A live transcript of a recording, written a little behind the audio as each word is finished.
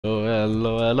Oh,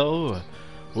 hello, hello.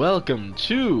 Welcome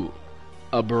to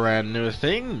a brand new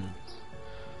thing.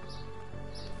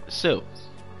 So,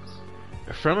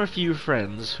 from a few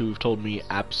friends who've told me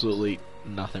absolutely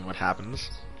nothing what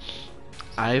happens,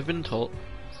 I've been told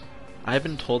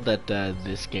that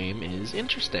this game is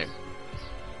interesting.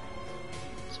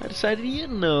 So I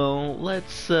decided,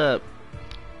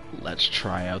 let's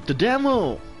try out the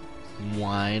demo.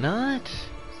 Why not?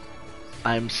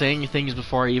 I'm saying things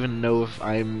before I even know if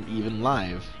I'm even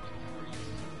live.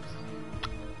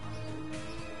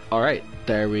 Alright,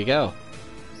 there we go.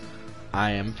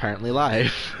 I am apparently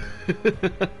live.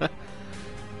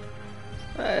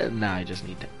 Now I just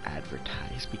need to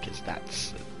advertise because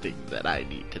that's the thing that I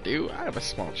need to do. I have a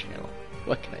small channel.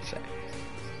 What can I say?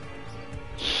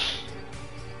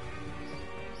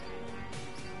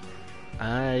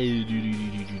 I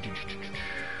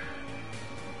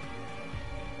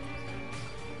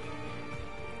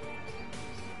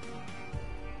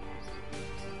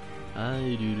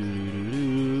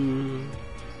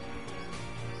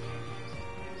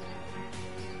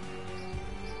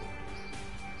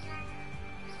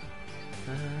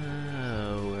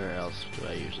where else do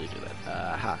I usually do that?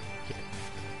 Aha. Okay.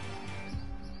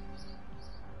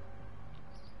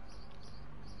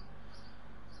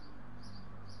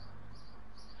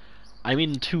 I'm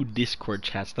in two Discord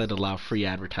chats that allow free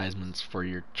advertisements for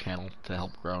your channel to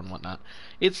help grow and whatnot.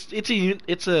 It's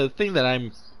a thing that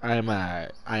I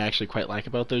actually quite like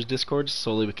about those Discords,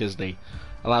 solely because they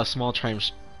allow small time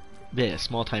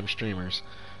streamers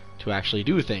to actually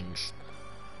do things,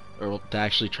 or to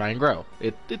actually try and grow.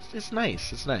 It's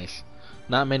nice. It's nice.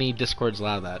 Not many Discords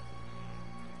allow that.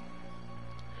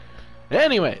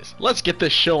 Anyways, let's get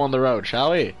this show on the road,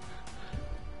 shall we?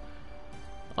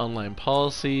 Online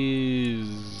policies.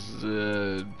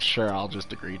 Sure, I'll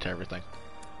just agree to everything.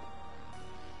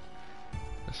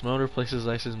 This mode replaces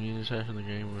licensed music from the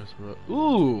game with.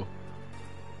 Ooh!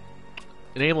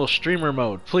 Enable streamer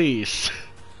mode, please.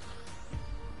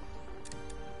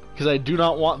 Because I do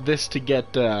not want this to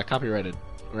get copyrighted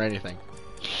or anything.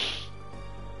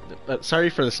 Sorry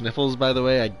for the sniffles, by the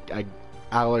way. I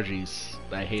allergies.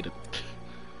 I hate it.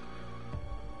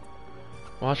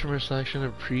 Watch from a selection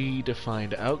of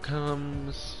predefined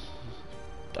outcomes.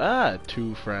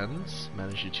 Two friends.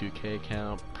 Manage your 2K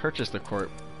account. Purchase the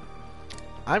corp.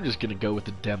 I'm just gonna go with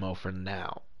the demo for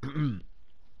now.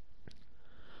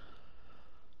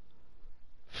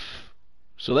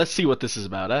 So let's see what this is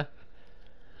about, huh?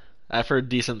 I've heard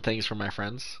decent things from my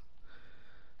friends.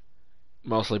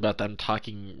 Mostly about them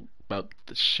talking about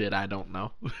the shit I don't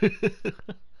know.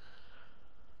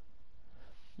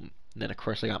 And then, of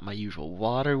course, I got my usual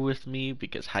water with me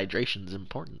because hydration's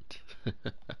important.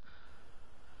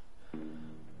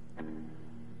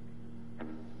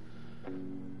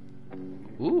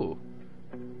 Ooh.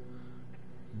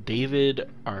 David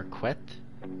Arquette.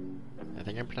 I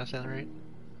think I'm pronouncing that right.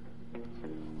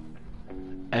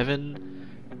 Evan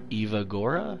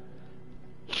Evagora.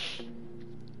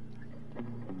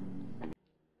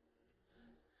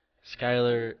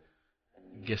 Skylar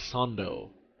Gisondo.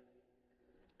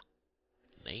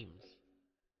 Names.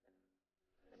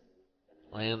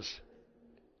 Lance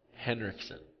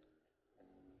Henriksen.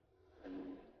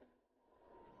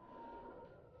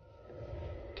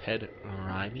 Ted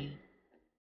Raimi.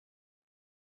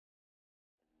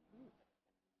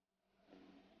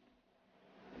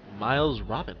 Miles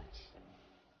Robbins.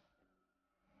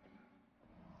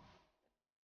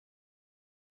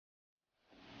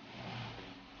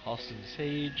 Halston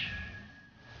Sage.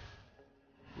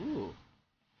 Ooh.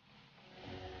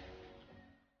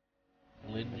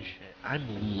 Lynn Shay.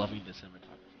 I'm loving the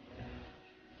cinematography.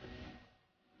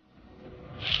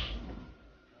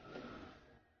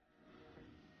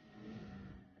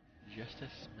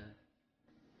 Justice Smith.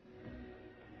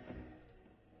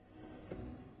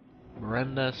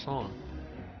 Brenda Song.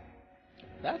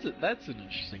 That's an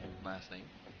interesting last name.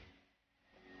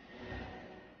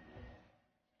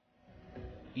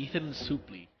 Ethan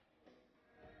Supley.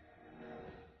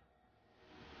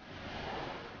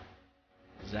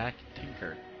 Zach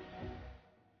Tinker.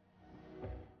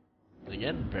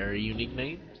 Again, very unique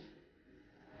names,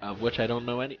 of which I don't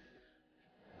know any.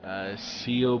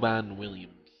 Siobhan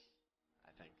Williams, I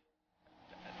think.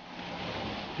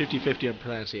 50-50 on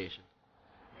pronunciation.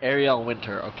 Ariel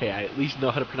Winter. Okay, I at least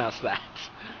know how to pronounce that.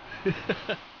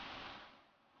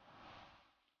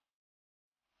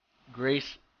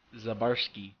 Grace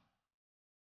Zabarski.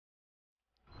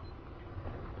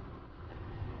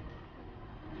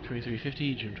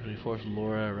 $23.50, June 24th,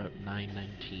 Laura, Route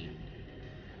 919.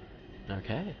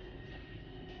 Okay.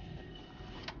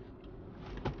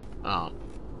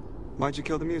 Why'd you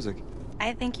kill the music?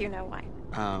 I think you know why.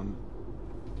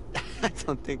 I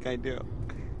don't think I do.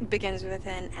 It begins with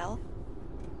an L.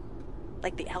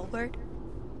 Like the L word.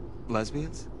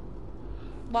 Lesbians?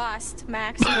 Lost,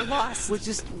 Max. We're lost.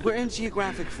 We're in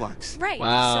geographic flux. Right.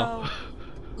 Wow. So,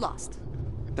 lost.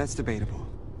 That's debatable.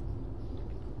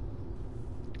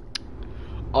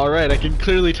 Alright, I can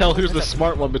clearly tell who's the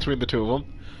smart one between the two of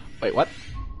them. Wait, what?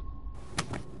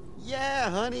 Yeah,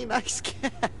 honey, nice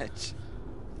catch.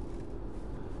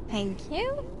 Thank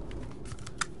you.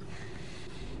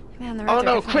 Man, the Oh roads are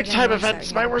no, definitely quick getting time worse events,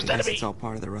 out my here. worst I guess enemy! it's all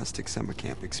part of the rustic summer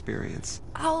camp experience.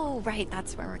 Oh, right,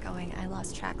 that's where we're going. I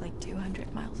lost track like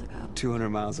 200 miles ago. 200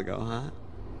 miles ago, huh?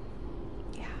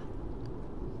 Yeah.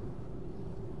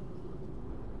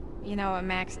 You know what,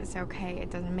 Max? It's okay.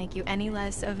 It doesn't make you any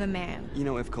less of a man. You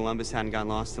know, if Columbus hadn't got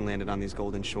lost and landed on these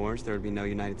golden shores, there would be no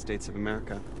United States of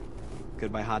America.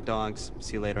 Goodbye hot dogs,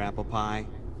 see you later apple pie.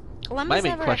 Columbus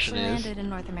main never question actually is- landed in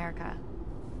North America.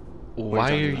 Why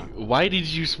did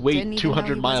you Didn't wait even know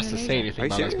 200 he miles wasn't to an say Asian. anything Are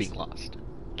you about us serious? being lost?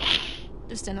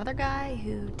 Just another guy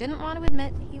who didn't want to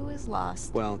admit he was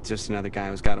lost. Well, just another guy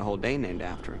who's got a whole day named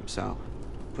after him, so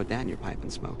put that in your pipe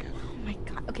and smoke it. Oh my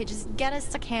god. Okay, just get us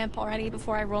to camp already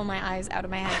before I roll my eyes out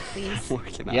of my head, please.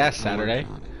 Working on Yes, it. I'm Saturday.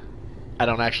 working on it. I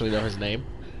don't actually know his name.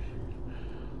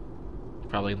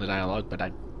 Probably in the dialogue, but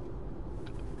I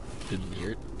didn't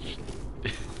hear it.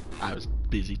 I was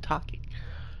busy talking.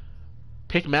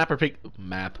 Pick map or pick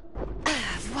map?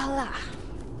 Voila.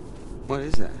 What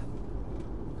is that?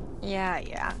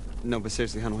 Yeah. No, but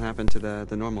seriously, hon, what happened to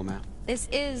the normal map? This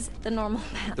is the normal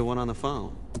map. The one on the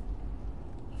phone?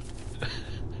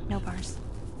 No bars.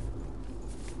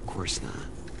 Of course not.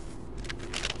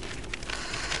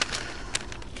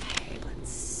 Okay, let's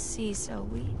see. So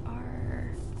we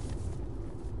are...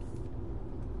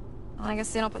 Well, I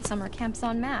guess they don't put summer camps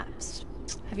on maps.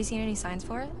 Have you seen any signs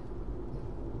for it?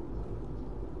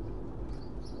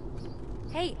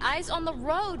 Hey, eyes on the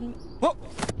road! Whoa!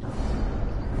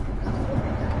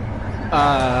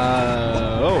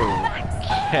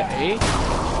 Okay.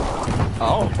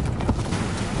 Oh.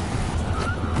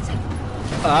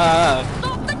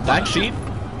 Backseat.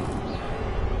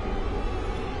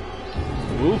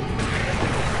 Ooh.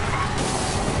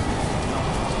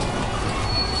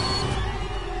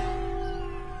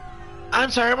 I'm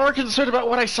sorry, I'm more concerned about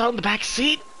what I saw in the back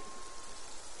seat.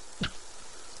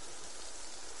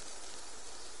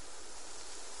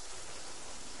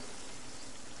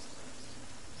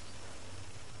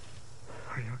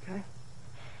 Are you okay?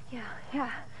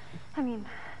 Yeah. I mean,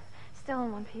 still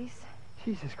in one piece.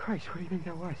 Jesus Christ, what do you think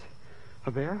that was?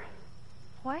 A bear?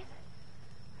 What?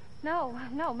 No,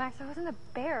 Max, it wasn't a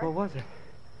bear. What was it?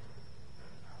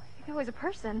 I think it was a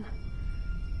person.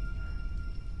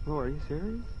 Oh, are you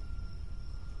serious?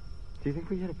 Do you think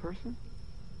we hit a person?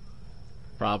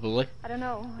 Probably. I don't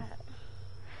know.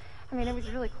 I mean, it was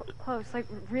really close, like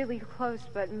really close,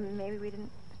 but maybe we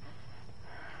didn't.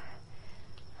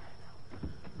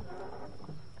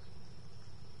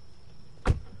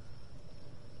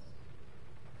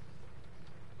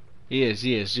 He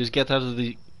is. Just get out of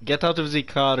the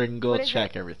car and go What is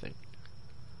check it? everything.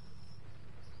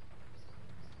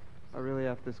 I really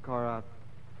effed this car up.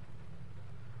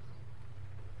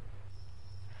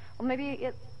 Well, maybe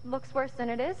it looks worse than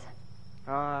it is.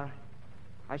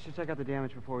 I should check out the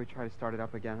damage before we try to start it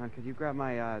up again, huh? Could you grab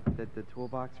my, the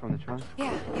toolbox from the trunk?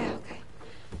 Yeah, okay.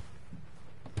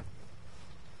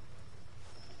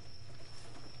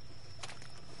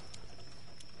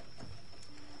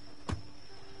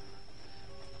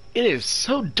 It is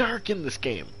so dark in this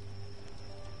game.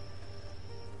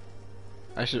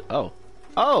 I should. Oh,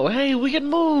 hey, we can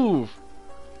move.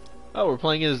 Oh, we're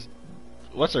playing as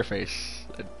what's her face?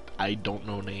 I don't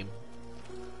know name.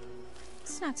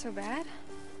 It's not so bad.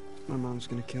 My mom's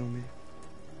gonna kill me.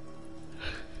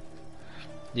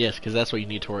 Yes, because that's what you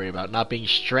need to worry about, not being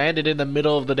stranded in the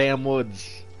middle of the damn woods.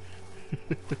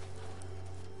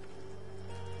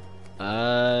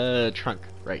 Trunk,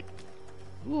 right.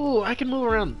 Ooh, I can move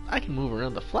around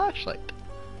the flashlight.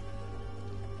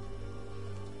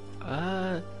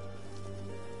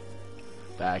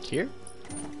 Back here.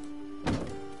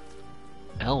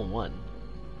 L1.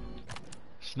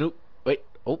 Snoop. Wait.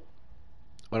 Oh.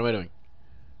 What am I doing?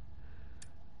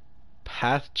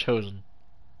 Path chosen.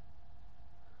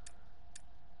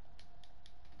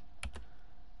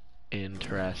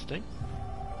 Interesting.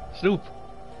 Snoop.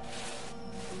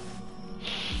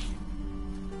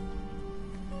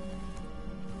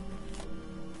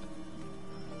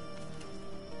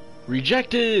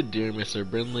 Rejected! Dear Mr.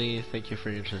 Brindley, thank you for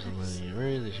your interest in letting you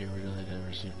marry. This year we're going to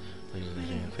never see please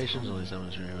have patience, only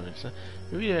someone's very well accept.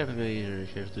 If you have to be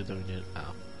carefully don't get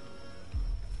out.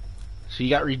 So you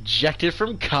got rejected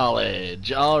from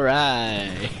college.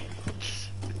 Alright.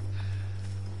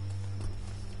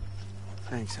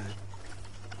 Thanks, hon.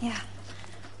 Yeah.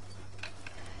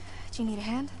 Do you need a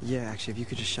hand? Yeah, actually, if you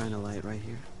could just shine a light right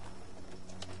here.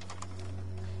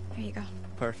 Here you go.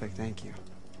 Perfect, thank you.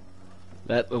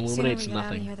 That The sooner illuminates we get out of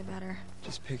nothing. here, the better.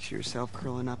 Just picture yourself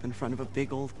curling up in front of a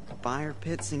big old fire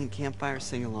pit singing campfire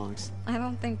sing-alongs. I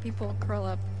don't think people curl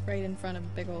up right in front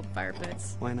of big old fire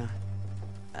pits. Why not?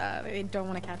 They don't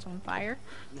want to catch on fire.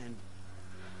 And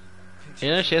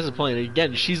Yeah, she has a point.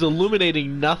 Again, she's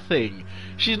illuminating nothing.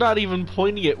 She's not even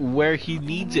pointing it where he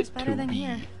needs It's it better to than be.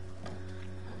 here.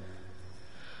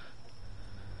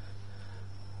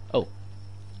 Oh.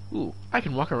 Ooh, I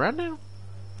can walk around now?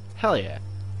 Hell yeah.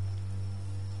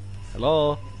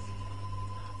 Hello?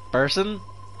 Person?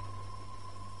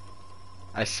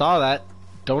 I saw that.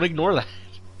 Don't ignore that.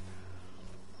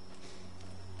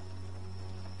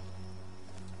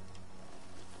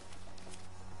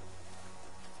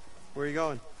 where are you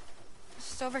going?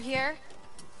 Just over here.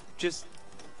 Just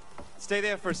stay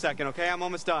there for a second, okay? I'm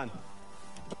almost done.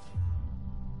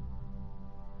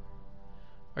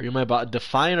 Are you my bot?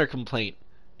 Define or complaint?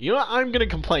 You know what? I'm gonna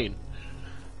complain.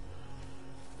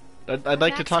 I'd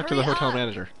like to Max, talk to the hurry hotel up.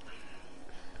 manager.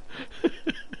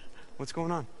 What's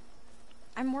going on?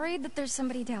 I'm worried that there's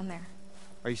somebody down there.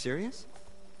 Are you serious?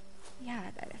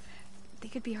 Yeah, they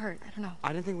could be hurt. I don't know.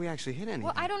 I didn't think we actually hit anything.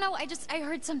 Well, I don't know. I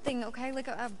heard something, okay? Like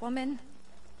a woman.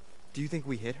 Do you think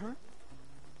we hit her?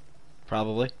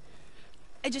 Probably.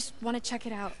 I just want to check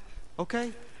it out.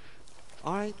 Okay.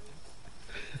 All right.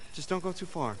 Just don't go too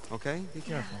far, okay? Be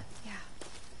careful. Yeah.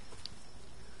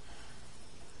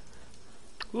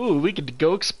 Ooh, we could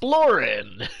go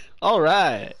exploring.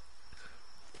 Alright.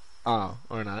 Oh,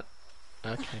 or not.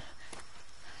 Okay.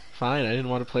 Fine, I didn't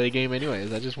want to play a game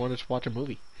anyways. I just wanted to watch a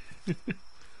movie.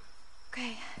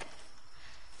 Okay.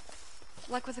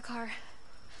 Luck with the car.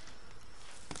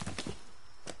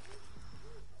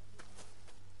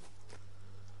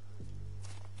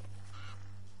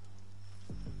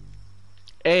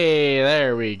 Hey,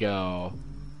 there we go.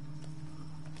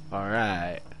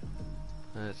 Alright.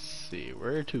 Let's see,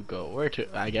 where to go? Where to?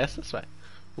 I guess this way.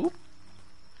 Ooh.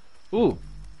 Ooh.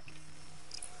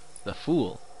 The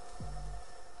Fool.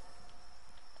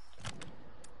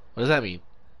 What does that mean?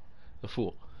 The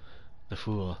Fool. The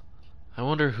Fool. I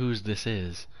wonder whose this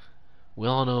is. We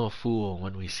all know a fool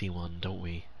when we see one, don't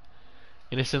we?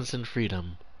 Innocence and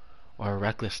freedom, or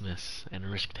recklessness and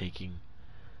risk-taking.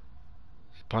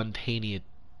 Spontaneity.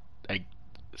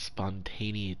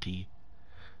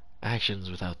 Actions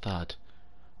without thought,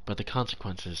 but the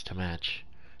consequences to match.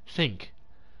 Think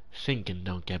and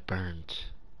don't get burned.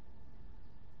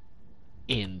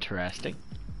 Interesting.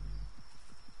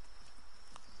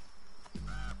 I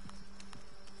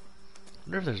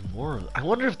wonder if there's more. I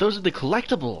wonder if those are the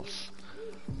collectibles.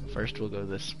 First, we'll go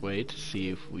this way to see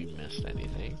if we missed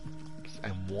anything. 'Cause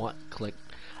I want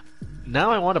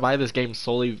Now I want to buy this game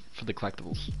solely for the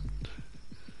collectibles.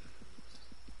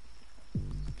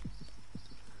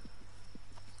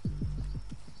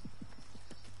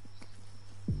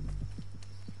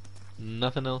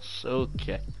 Nothing else?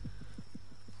 Okay.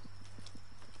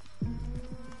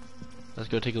 Let's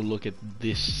go take a look at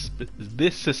this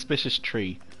suspicious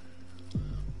tree.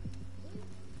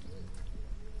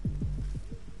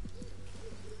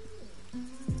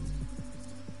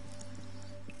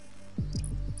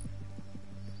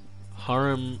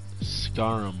 Harum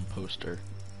Scarum poster.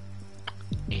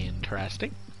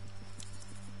 Interesting.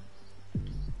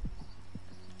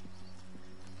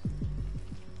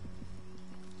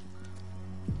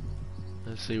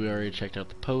 Let's see, we already checked out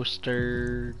the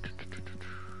poster.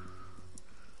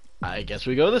 I guess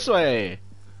we go this way.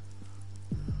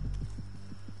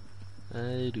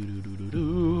 Oh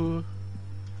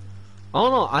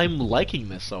no, I'm liking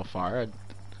this so far.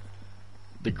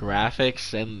 The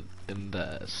graphics and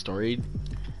the story.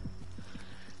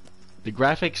 The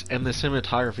graphics and the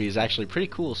cinematography is actually pretty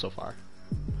cool so far.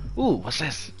 Ooh, what's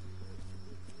this?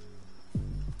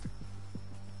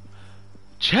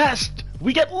 Chest!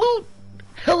 We get loot!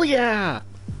 Hell yeah!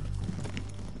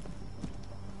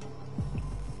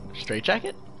 Straight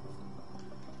jacket?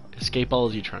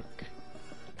 Escapology trunk.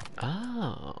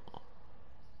 Oh.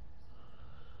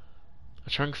 A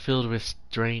trunk filled with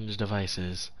strange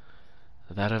devices.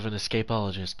 That of an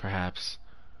escapologist, perhaps.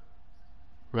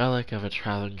 Relic of a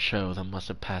traveling show that must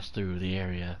have passed through the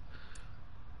area.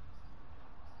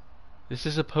 This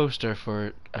is a poster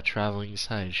for a traveling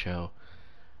sideshow.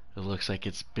 It looks like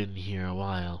it's been here a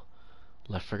while,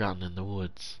 left forgotten in the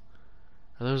woods.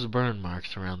 Are those burn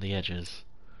marks around the edges?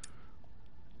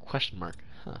 Question mark.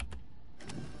 Huh.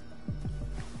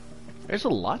 There's a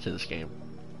lot to this game,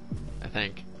 I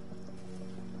think.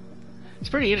 It's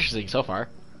pretty interesting so far.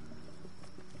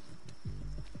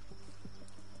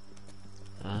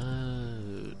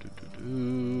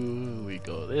 We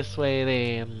go this way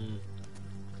then.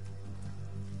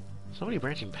 So many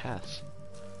branching paths.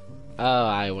 Oh,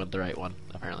 I went the right one,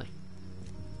 apparently.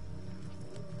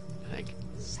 I think.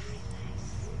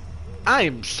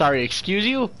 I'm sorry, excuse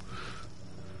you?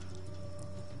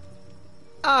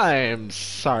 I'm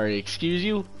sorry, excuse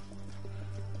you?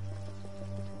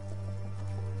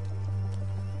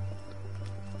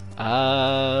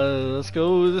 Let's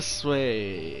go this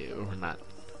way. Or not.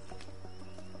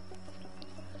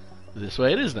 This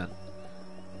way it is then.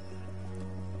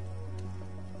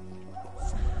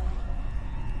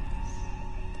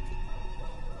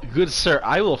 Good sir,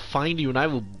 I will find you and I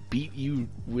will beat you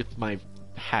with my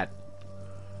hat.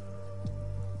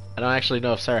 I don't actually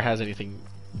know if Sarah has anything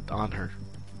on her.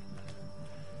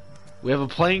 We have a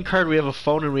playing card, we have a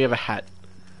phone, and we have a hat.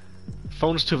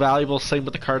 Phone's too valuable, same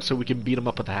with the card, so we can beat him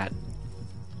up with the hat.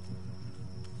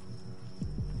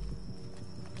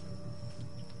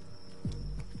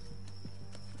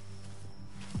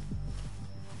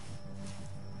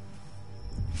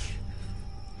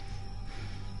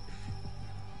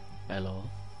 Hello.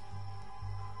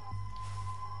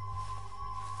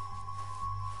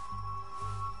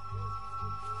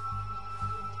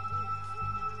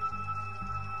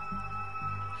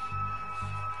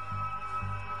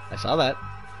 I saw that.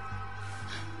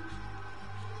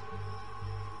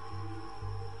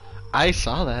 I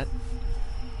saw that.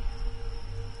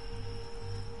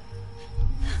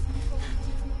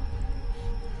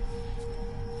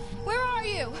 Where are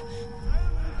you?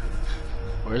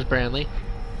 Where's Branley?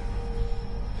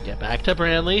 Get back to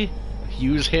Branley.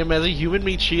 Use him as a human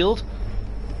meat shield.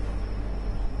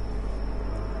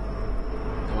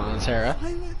 Come on, Sarah.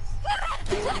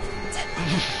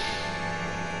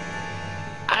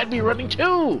 I'd be running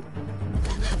too!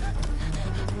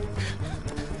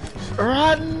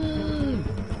 Run!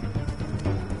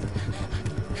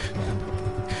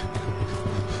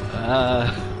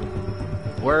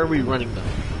 Where are we running though?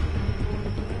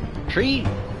 Tree!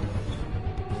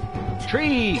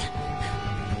 Tree!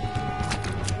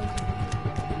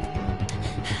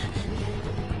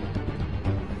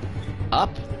 Up!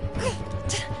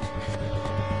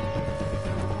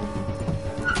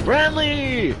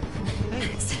 Branley!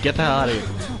 Get the hell out of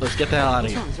here. Let's get the hell out of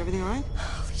What's here. wrong? Is everything alright?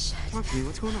 Holy shit. Talk to me.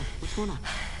 What's going on? What's going on?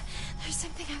 There's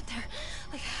something out there.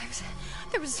 Like,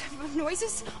 there was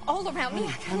noises all around me.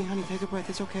 Honey, take a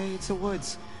breath. It's okay. It's the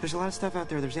woods. There's a lot of stuff out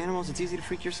there. There's animals. It's easy to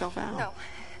freak yourself out. No.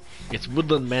 It's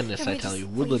woodland madness, Can we I tell just you.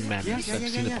 Woodland leave? madness. I've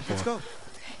seen it Let's before.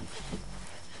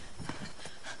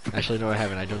 go. Actually, no, I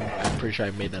haven't. I'm pretty sure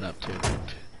I made that up too.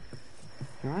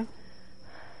 You alright?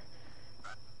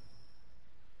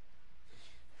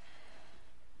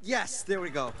 Yes, there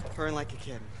we go. Purring like a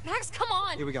kid. Max, come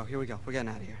on. Here we go. We're getting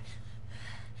out of here.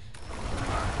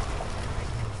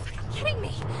 Are you kidding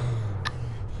me?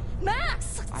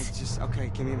 Max!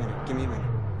 Okay, give me a minute.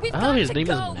 We've Oh, got his to name is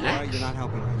go. Max? Alright, you're not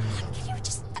helping right now. Can you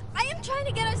just... I am trying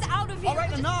to get us out of here.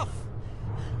 Alright, enough!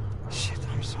 Shit,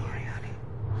 I'm sorry, honey.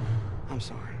 I'm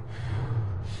sorry.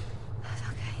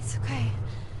 It's okay.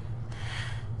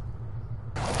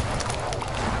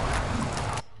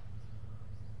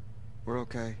 We're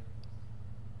okay.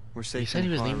 We're safe. He said in he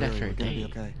the was car, named after really. a We're gonna be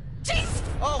day. okay. Jeez!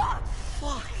 Oh,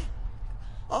 fuck!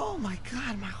 Oh my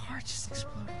god, my heart just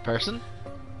exploded. Person?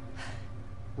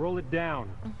 Roll it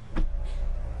down.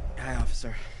 Hi,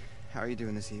 officer. How are you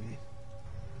doing this evening?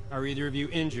 Are either of you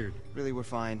injured? Really, we're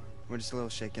fine. We're just a little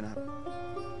shaken up.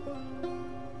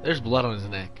 There's blood on his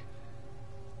neck.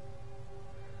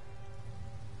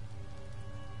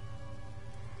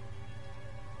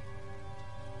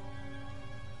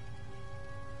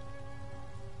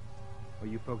 Oh,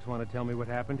 you folks want to tell me what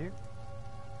happened here?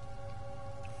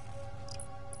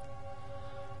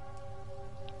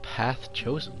 Path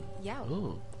chosen. Yeah.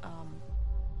 Ooh.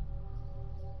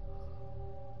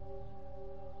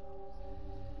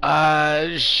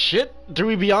 Shit. Do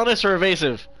we be honest or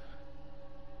evasive?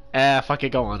 Fuck it,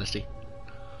 go honesty.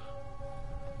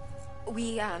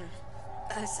 We,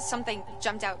 something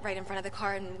jumped out right in front of the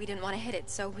car and we didn't want to hit it,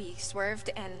 so we swerved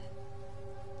and...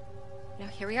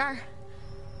 here we are.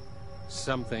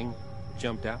 Something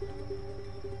jumped out.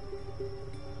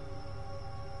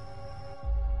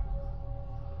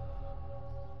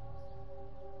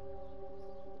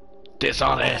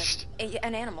 Dishonest.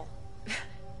 An animal.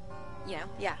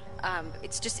 Yeah.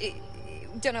 It's just,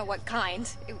 don't know what kind.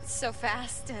 It was so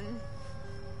fast and...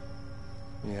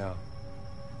 Yeah.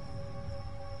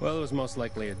 Well, it was most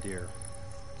likely a deer.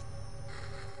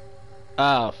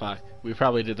 Oh, fuck. We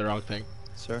probably did the wrong thing.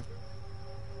 Sir?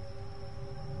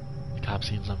 The cop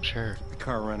seems unsure. The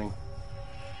car running.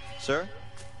 Sir?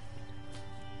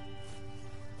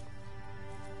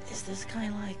 Is this guy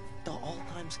like the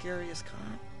all-time scariest cop?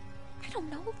 I don't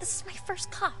know. This is my first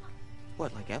cop.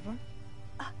 What, like ever?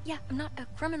 Yeah, I'm not a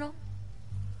criminal.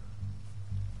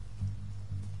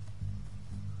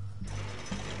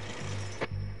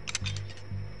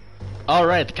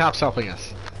 Alright, the cop's helping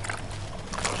us.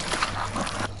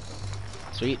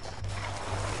 Sweet.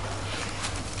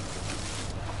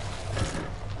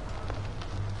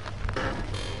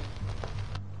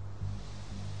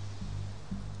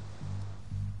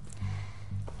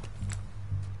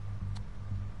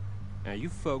 Now, you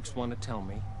folks want to tell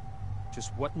me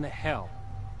just what in the hell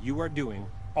you are doing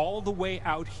all the way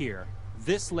out here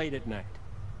this late at night?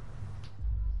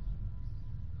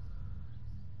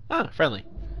 Ah, friendly.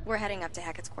 We're heading up to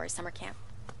Hackett's Quarry summer camp.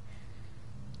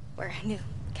 We're new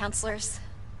counselors.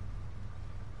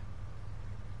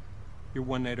 You're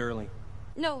one night early.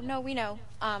 No, we know.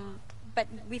 But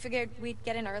we figured we'd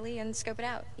get in early and scope it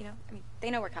out, you know? I mean, they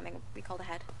know we're coming. We called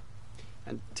ahead.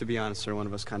 And to be honest, sir, one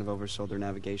of us kind of oversold their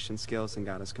navigation skills and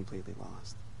got us completely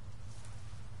lost.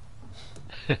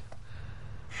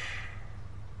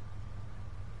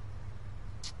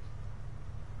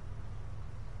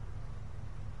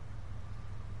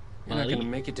 You're not gonna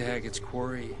make it to Hackett's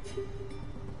Quarry.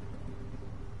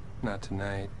 Not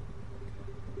tonight.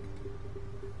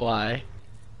 Why?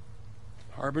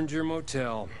 Harbinger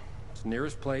Motel. It's the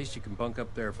nearest place. You can bunk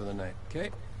up there for the night, okay?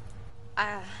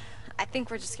 I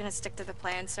think we're just gonna stick to the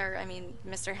plan, sir. I mean,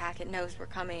 Mr. Hackett knows we're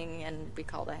coming, and we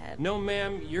called ahead. No,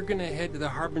 ma'am. You're gonna head to the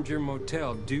Harbinger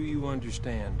Motel. Do you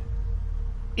understand?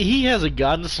 He has a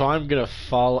gun, so I'm gonna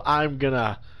follow. I'm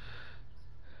gonna.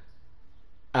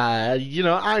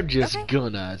 I'm just Okay.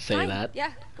 gonna say Fine. that.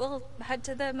 Yeah, we'll head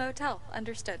to the motel.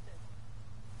 Understood.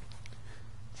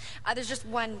 There's just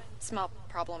one small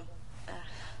problem.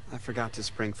 I forgot to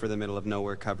spring for the middle of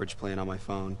nowhere coverage plan on my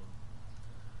phone.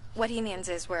 What he means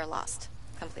is we're lost.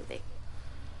 Completely.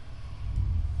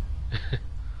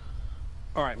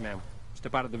 All right, ma'am.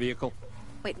 Step out of the vehicle.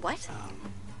 Wait, what?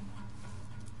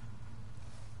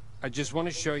 I just want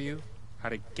to show you how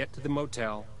to get to the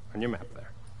motel on your map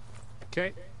there.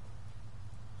 Okay?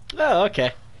 Oh,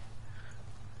 okay.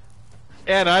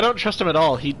 And I don't trust him at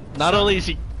all. He not only is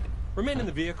he. Remain in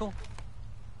the vehicle.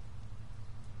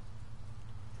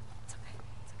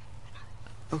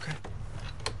 Okay.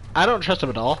 I don't trust him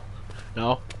at all.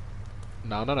 No.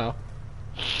 No.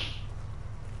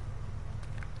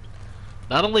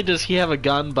 Not only does he have a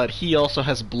gun, but he also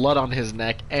has blood on his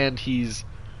neck, and he's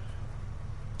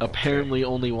apparently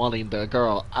only wanting the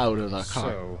girl out of the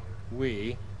car. So,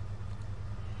 we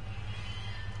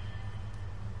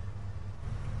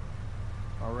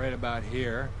are right about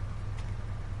here.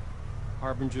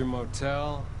 Harbinger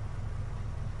Motel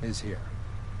is here.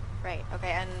 Right,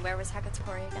 okay, and where was Hackett's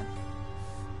Quarry again?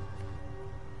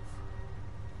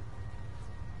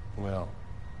 Well,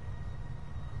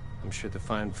 I'm sure the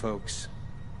fine folks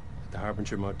at the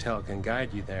Harbinger Motel can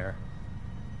guide you there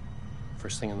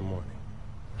first thing in the morning.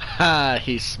 Ha!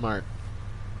 He's smart.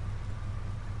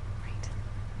 Right.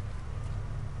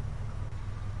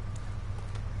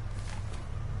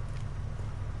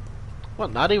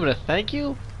 What? Not even a thank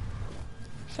you,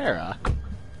 Sarah?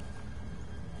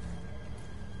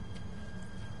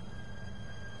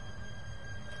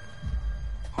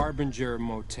 Harbinger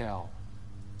Motel.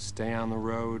 Stay on the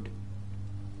road.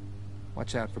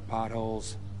 Watch out for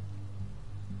potholes.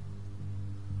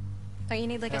 Oh, you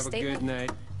need like Have a a statement? good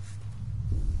night.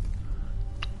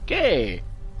 Okay.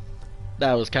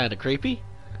 That was kind of creepy.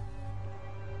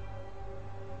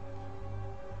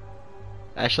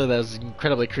 Actually, that was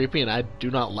incredibly creepy, and I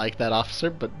do not like that officer,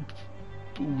 but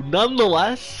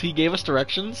nonetheless, he gave us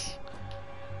directions.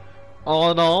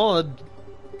 All in all,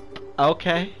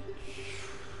 okay.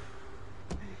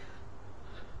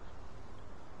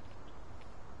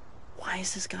 Why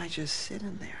is this guy just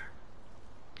sitting there?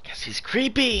 Because he's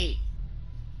creepy.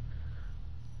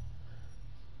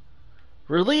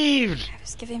 Relieved. It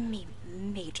was giving me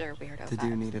major weirdo The vibes.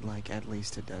 dude needed like at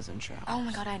least a dozen showers. Oh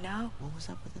my god, I know. What was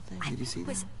up with the thing? Did you see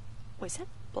that? Was it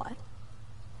blood?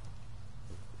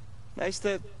 Nice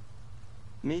to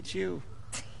meet you.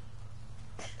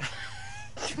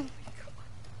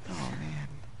 Oh man.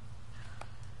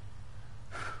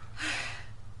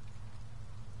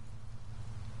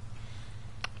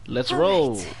 Let's All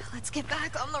roll. right, let's get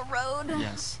back on the road.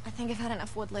 Yes. I think I've had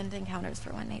enough woodland encounters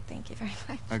for one night. Thank you very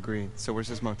much. Agreed. So where's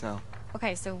this motel?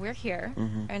 Okay, so we're here,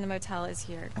 Mhm. and the motel is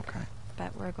here, Okay.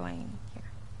 but we're going here.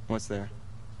 What's there?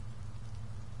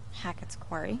 Hackett's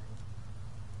Quarry.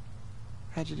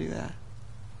 How'd you do that?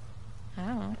 I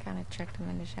don't know, kind of tricked him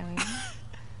into showing me.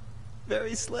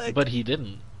 Very slick. But he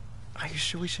didn't. Are you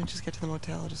sure we shouldn't just get to the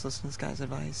motel and just listen to this guy's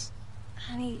advice?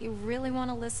 Honey, you really want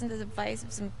to listen to the advice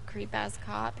of some creep-ass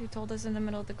cop who told us in the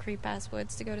middle of the creep-ass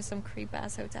woods to go to some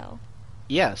creep-ass hotel?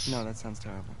 Yes. No, that sounds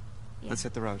terrible. Yeah. Let's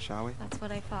hit the road, shall we? That's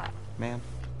what I thought. Ma'am?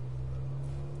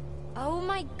 Oh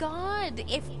my god!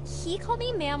 If he called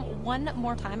me ma'am one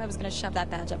more time, I was gonna shove that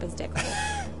badge up his dick hole.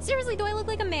 Seriously, do I look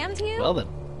like a ma'am to you? Well then.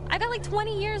 I got like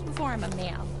 20 years before I'm a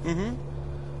ma'am. Mm-hmm.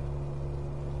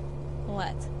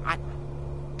 What?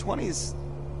 20's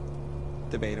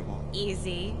debatable.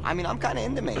 Easy. I mean, I'm kind of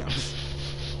into ma'ams.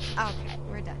 Okay,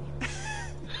 we're done.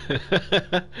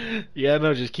 Yeah,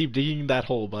 no, just keep digging that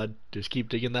hole, bud. Just keep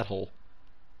digging that hole.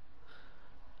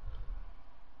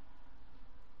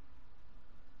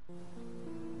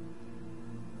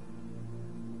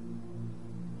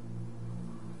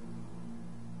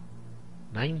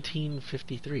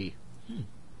 $1953.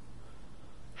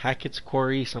 Hackett's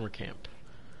Quarry Summer Camp.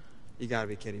 You gotta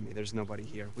be kidding me. There's nobody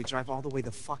here. We drive all the way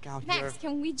the fuck out here. Max,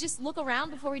 can we just look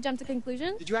around before we jump to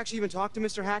conclusions? Did you actually even talk to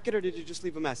Mr. Hackett, or did you just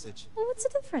leave a message? Well, what's the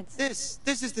difference? This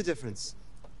is the difference.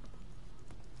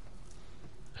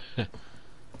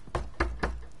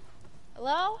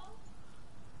 Hello?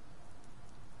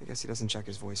 I guess he doesn't check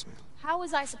his voicemail. How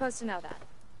was I supposed to know that?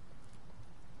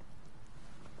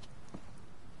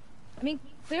 I mean,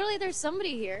 clearly there's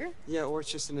somebody here. Yeah, or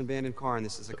it's just an abandoned car, and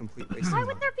this is a complete waste of Why time.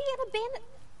 would there be an abandoned...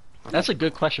 That's a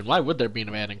good question. Why would there be an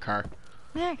abandoned car?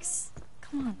 Max,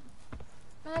 come on.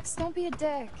 Max, don't be a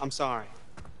dick. I'm sorry.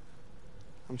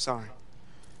 I'm sorry.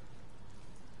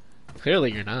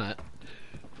 Clearly you're not.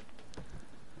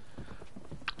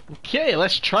 Okay,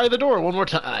 let's try the door one more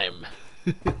time.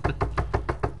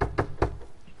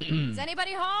 Is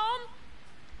anybody home?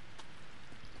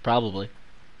 Probably.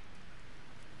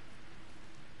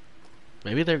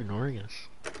 Maybe they're ignoring us.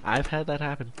 I've had that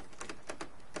happen.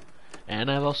 And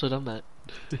I've also done that.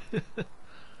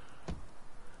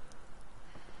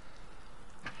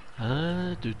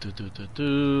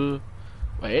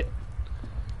 Wait.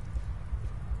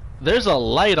 There's a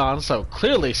light on, so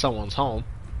clearly someone's home.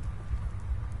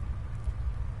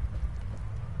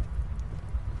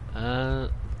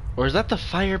 Or is that the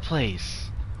fireplace?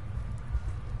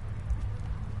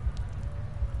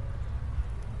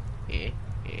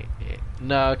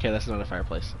 No, okay, that's not a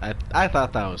fireplace. I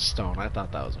thought that was stone. I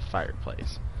thought that was a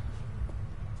fireplace.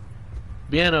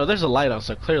 But yeah, no, there's a light on,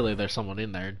 so clearly there's someone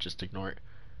in there. Just ignore it.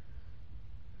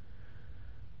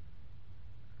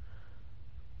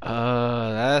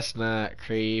 Oh, that's not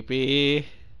creepy.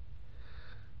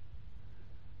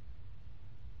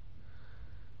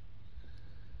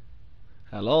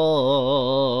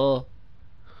 Hello?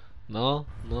 No,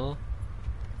 no.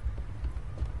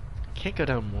 Can't go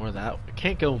down more that way.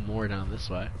 Can't go more down this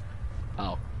way.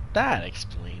 Oh, that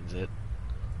explains it.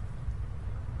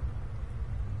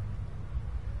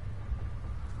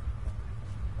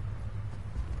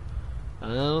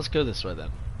 Let's go this way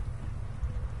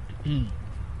then.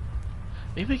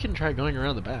 Maybe we can try going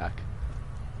around the back.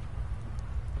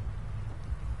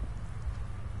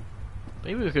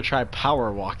 Maybe we could try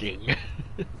power walking.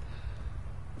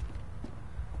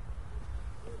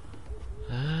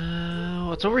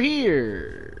 What's over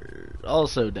here?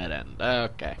 Also dead end.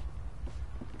 Okay.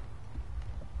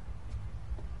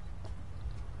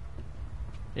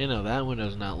 You know, that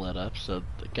window's not lit up, so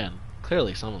again,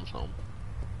 clearly someone's home.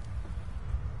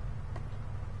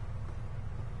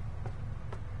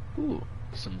 Ooh,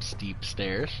 some steep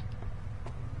stairs.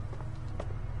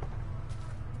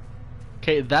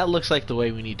 Okay, that looks like the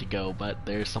way we need to go, but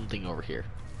there's something over here.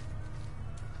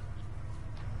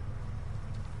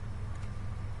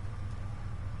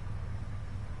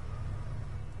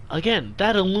 Again,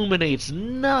 that illuminates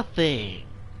nothing.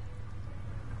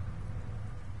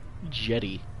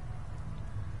 Jetty.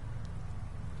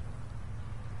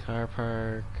 Car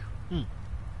park.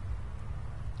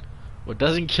 What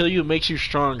doesn't kill you makes you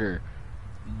stronger.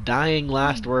 Dying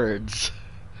last words.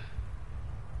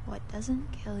 What doesn't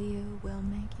kill you will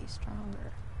make you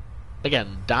stronger.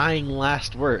 Again, dying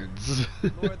last words.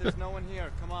 Lord, there's no one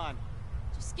here. Come on.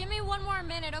 Just give me one more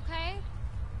minute, okay?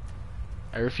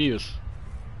 I refuse.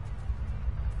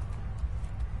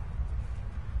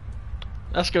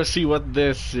 Let's go see what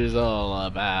this is all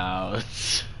about.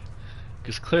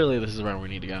 Because clearly this is where we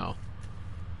need to go.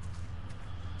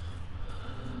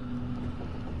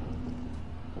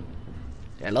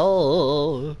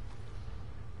 Hello?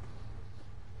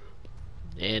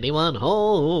 Anyone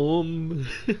home?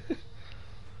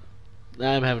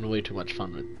 I'm having way too much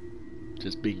fun with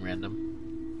just being random.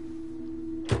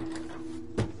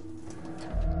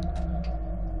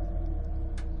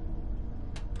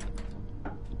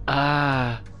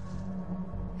 Ah.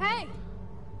 Hey!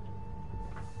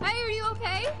 Hey, are you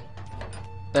okay?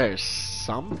 There's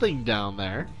something down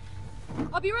there.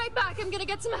 I'll be right back. I'm gonna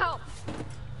get some help.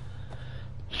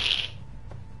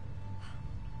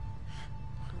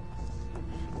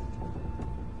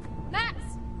 Max!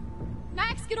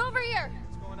 Max, get over here!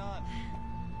 What's going on?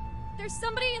 There's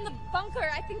somebody in the bunker.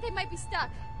 I think they might be stuck.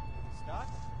 Stuck?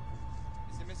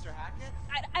 Is it Mr. Hackett?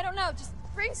 I don't know. Just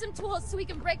bring some tools so we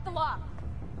can break the lock.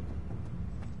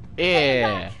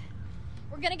 Yeah.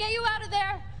 We're gonna get you out of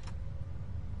there.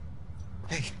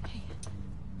 Hey,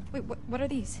 Wait, what are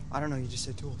these? I don't know, you just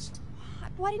said tools.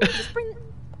 Why didn't you just bring...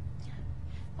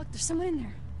 Look, there's someone in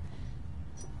there.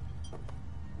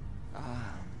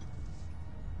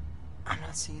 I'm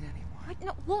not seeing anyone. What?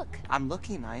 No, look. I'm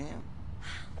looking, I am.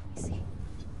 Let me see.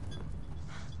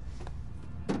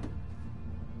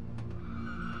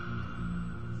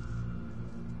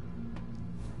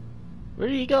 Where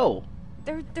did he go?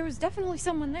 There was definitely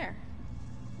someone there.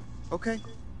 Okay,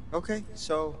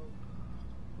 so...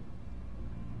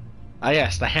 Ah,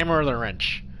 yes, the hammer or the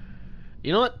wrench.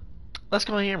 You know what? Let's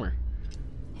go hammer.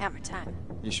 Hammer time.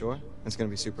 You sure? It's gonna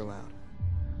be super loud.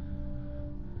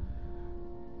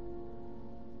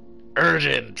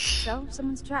 Urgent. So,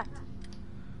 someone's trapped.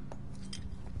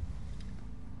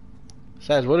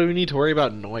 Besides, what do we need to worry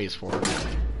about noise for?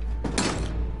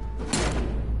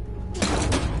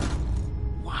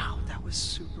 Wow, that was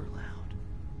super loud.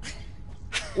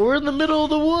 We're in the middle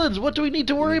of the woods. What do we need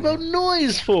to worry about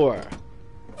noise for?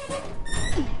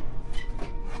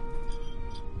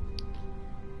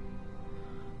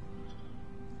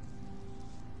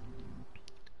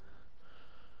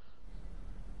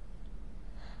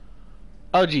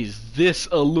 Oh geez, this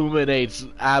illuminates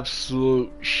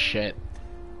absolute shit.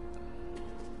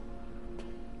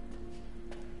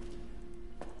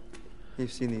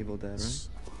 You've seen The Evil Dead, right?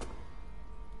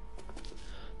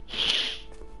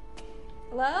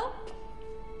 Hello?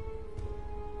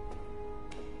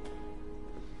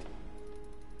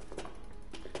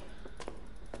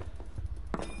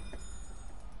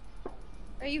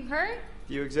 Are you hurt?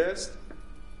 Do you exist?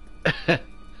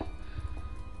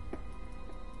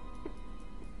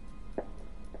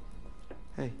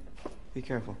 Hey, be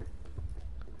careful.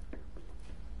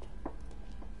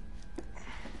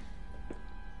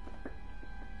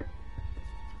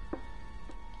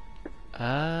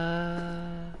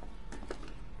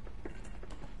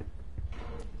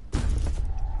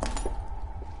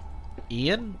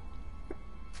 Ian?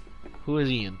 Who is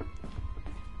Ian?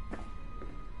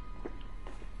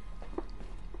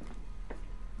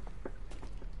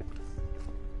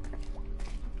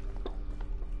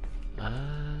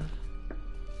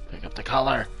 Pick up the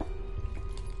collar.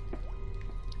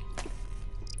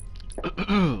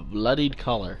 Bloodied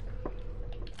collar.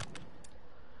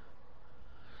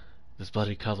 This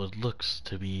bloody collar looks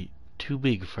to be too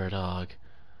big for a dog.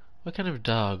 What kind of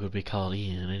dog would be called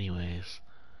Ian, anyways?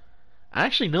 I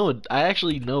actually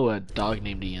know a dog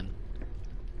named Ian.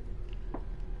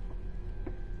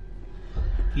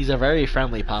 He's a very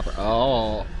friendly popper.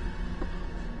 Oh.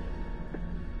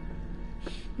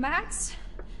 Max?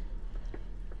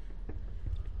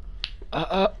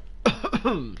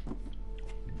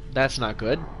 That's not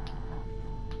good.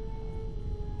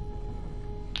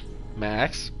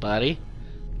 Max, buddy.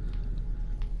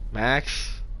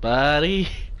 Max, buddy.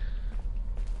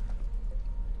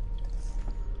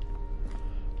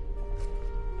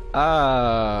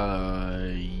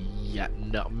 Yeah,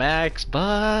 no, Max,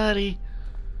 buddy.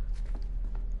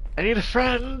 I need a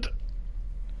friend.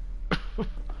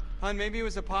 Hun, maybe it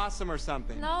was a possum or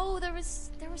something. No, there was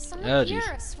someone Oh, here, geez.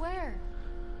 I swear.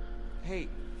 Hey,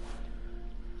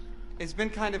 it's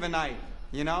been kind of a night,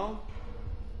 you know?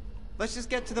 Let's just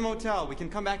get to the motel. We can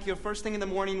come back here first thing in the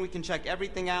morning. We can check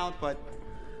everything out, but...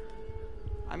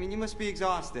 I mean, you must be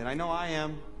exhausted. I know I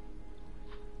am.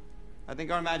 I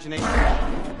think our imagination...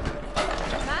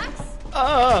 Max?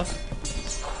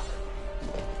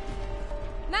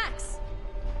 Max?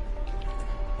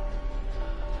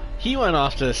 He went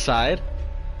off to the side.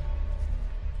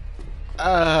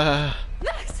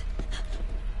 Max!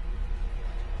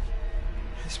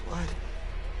 His blood.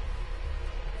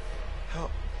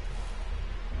 Help.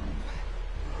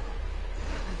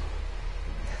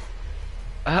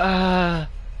 I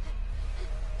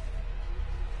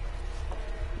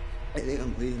think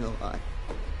I'm bleeding a lot.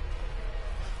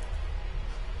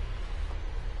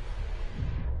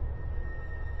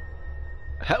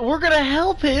 We're gonna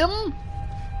help him.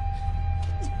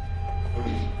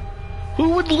 Who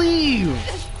would leave?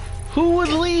 Who would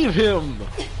leave him?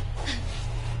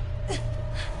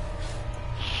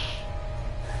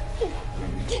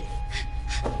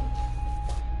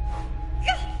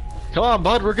 Come on,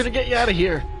 bud, we're gonna get you out of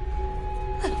here.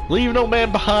 Leave no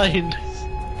man behind.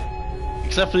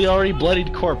 Except for the already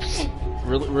bloodied corpse.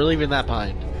 We're leaving that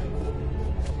behind.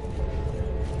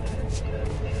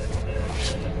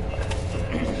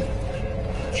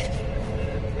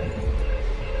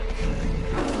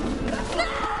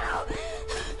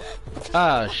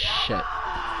 Oh, shit.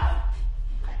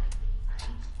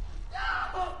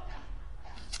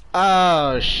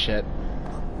 Oh, shit.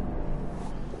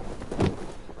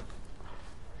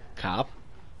 Cop.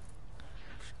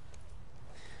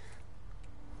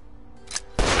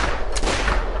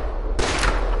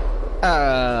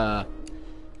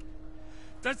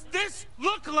 Does this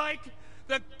look like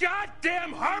the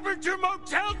goddamn Harbinger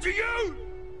Motel to you?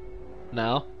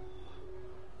 No.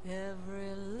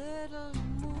 Every little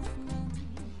movement,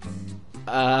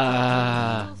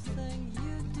 thing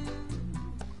you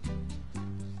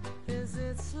do, is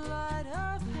it sleight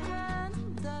of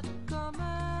hand that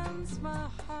commands my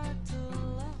heart to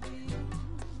love you?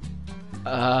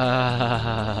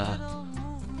 Little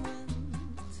movement,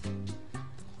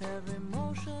 every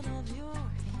motion of your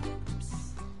hips,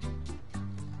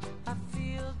 I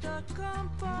feel the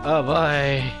compass. Oh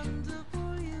boy.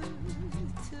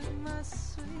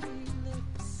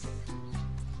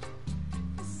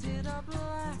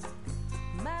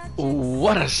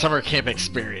 What a summer camp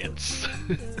experience.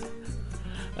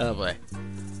 Oh boy.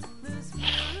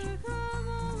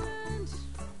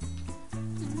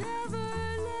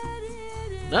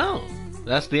 No,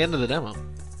 that's the end of the demo.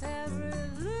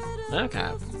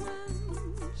 Okay.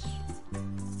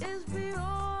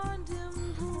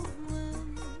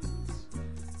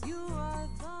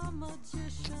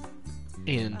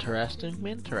 Interesting.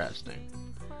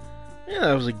 Yeah,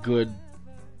 that was a good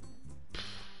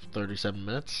 37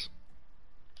 minutes.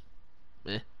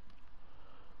 Eh.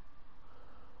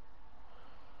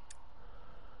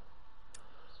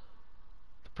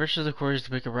 The purchase of the Quarry is to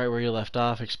pick up right where you left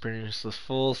off, experience this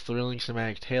full, thrilling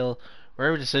cinematic tale, where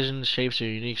every decision shapes your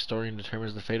unique story and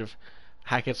determines the fate of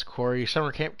Hackett's Quarry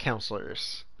summer camp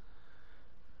counselors.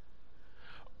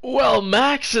 Well,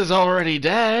 Max is already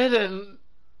dead, and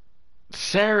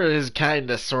Sarah is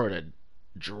kinda sorta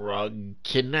drug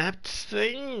kidnapped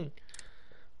thing?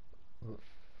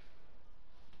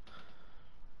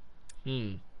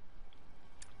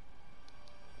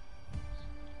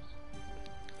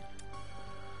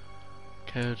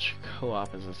 Coach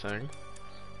co-op is a thing.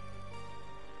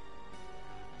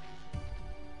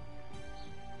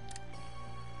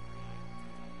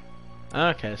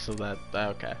 Okay, so that,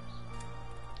 okay.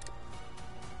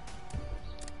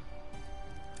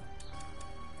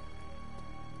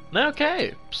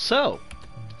 Okay, so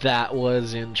that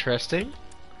was interesting.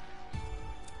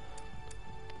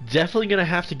 Definitely gonna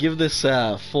have to give this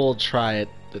a full try at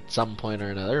some point or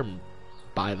another and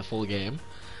buy the full game.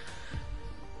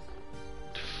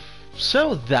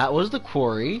 So that was the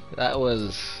Quarry. That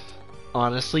was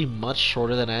honestly much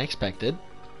shorter than I expected.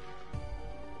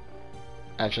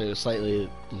 Actually, it was slightly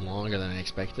longer than I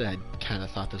expected. I kind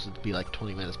of thought this would be like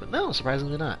 20 minutes, but no,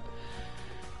 surprisingly not.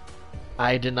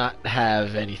 I did not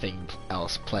have anything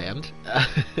else planned.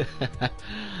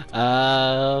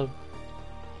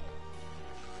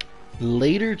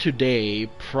 Later today,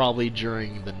 probably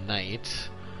during the night,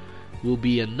 will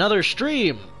be another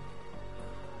stream.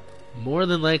 More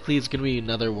than likely, it's going to be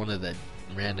another one of the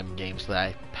random games that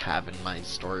I have in my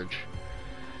storage.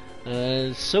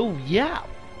 So yeah.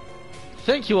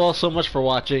 Thank you all so much for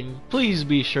watching. Please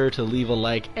be sure to leave a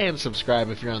like and subscribe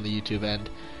if you're on the YouTube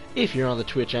end. If you're on the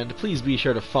Twitch end, please be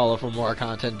sure to follow for more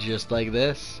content just like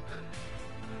this.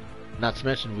 Not to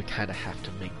mention, we kind of have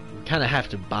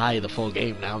to buy the full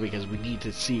game now because we need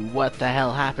to see what the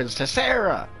hell happens to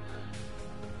Sarah.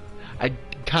 I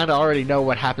kind of already know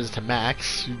what happens to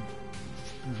Max.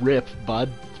 Rip,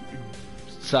 bud.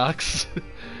 Sucks.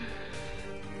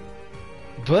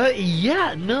 But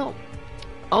yeah, no.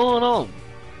 All in all,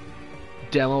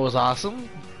 demo was awesome.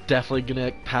 Definitely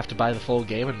gonna have to buy the full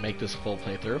game and make this full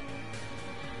playthrough.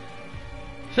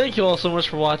 Thank you all so much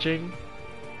for watching,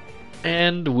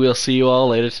 and we'll see you all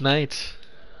later tonight.